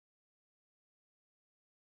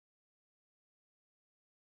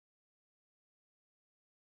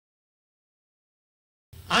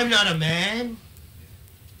I'm not a man.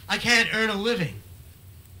 I can't earn a living.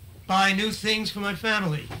 Buy new things for my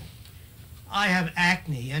family. I have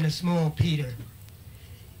acne and a small Peter.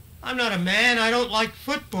 I'm not a man. I don't like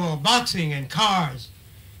football, boxing, and cars.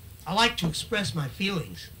 I like to express my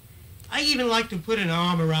feelings. I even like to put an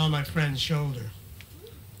arm around my friend's shoulder.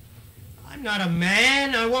 I'm not a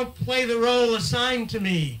man. I won't play the role assigned to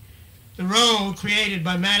me. The role created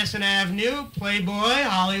by Madison Avenue, Playboy,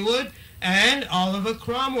 Hollywood, and Oliver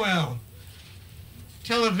Cromwell.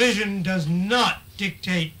 Television does not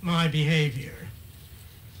dictate my behavior.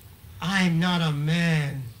 I'm not a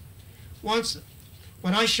man. Once,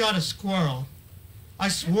 when I shot a squirrel, I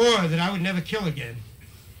swore that I would never kill again.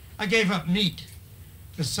 I gave up meat.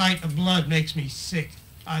 The sight of blood makes me sick.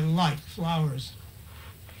 I like flowers.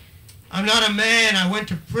 I'm not a man. I went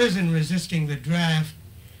to prison resisting the draft.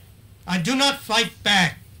 I do not fight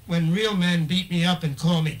back when real men beat me up and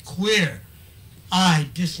call me queer. I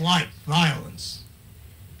dislike violence.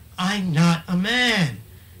 I'm not a man.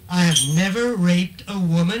 I have never raped a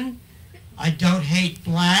woman. I don't hate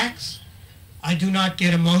blacks. I do not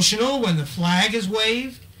get emotional when the flag is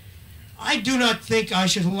waved. I do not think I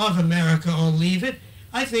should love America or leave it.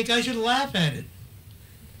 I think I should laugh at it.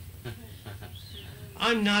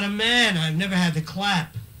 I'm not a man. I've never had the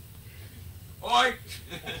clap. Oi!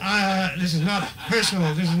 This is not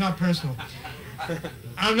personal. This is not personal.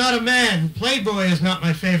 I'm not a man. Playboy is not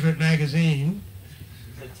my favorite magazine.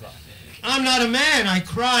 I'm not a man. I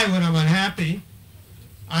cry when I'm unhappy.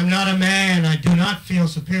 I'm not a man. I do not feel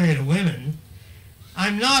superior to women.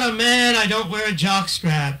 I'm not a man. I don't wear a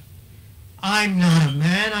jockstrap. I'm not a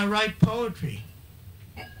man. I write poetry.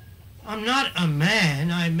 I'm not a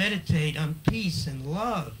man. I meditate on peace and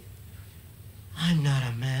love. I'm not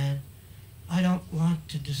a man. I don't want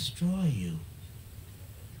to destroy you.